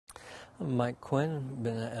I'm Mike Quinn,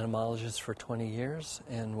 been an entomologist for 20 years,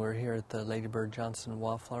 and we're here at the Lady Bird Johnson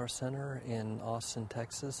Wildflower Center in Austin,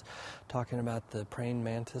 Texas, talking about the Praying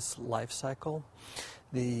Mantis Life Cycle.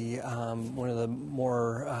 One of the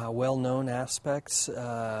more well-known aspects,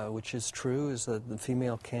 which is true, is that the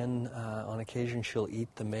female can, on occasion, she'll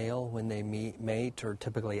eat the male when they mate, or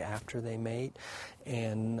typically after they mate.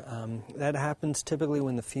 And that happens typically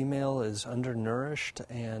when the female is undernourished,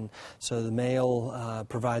 and so the male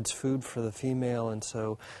provides food for the female, and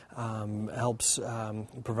so helps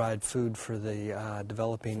provide food for the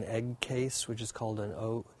developing egg case, which is called an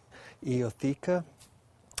ootheca.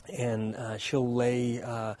 And she'll lay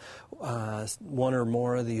one or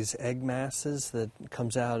more of these egg masses that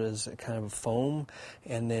comes out as a kind of foam,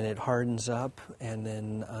 and then it hardens up, and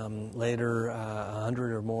then later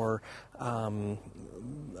 100 or more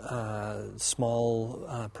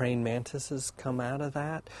small praying mantises come out of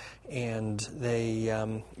that, and they,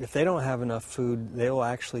 if they don't have enough food, they will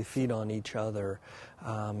actually feed on each other,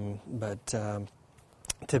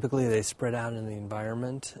 typically they spread out in the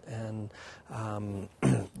environment, and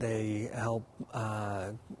they help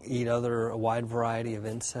eat a wide variety of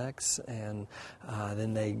insects, and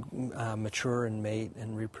then they mature and mate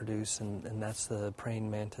and reproduce, and that's the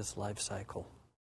praying mantis life cycle.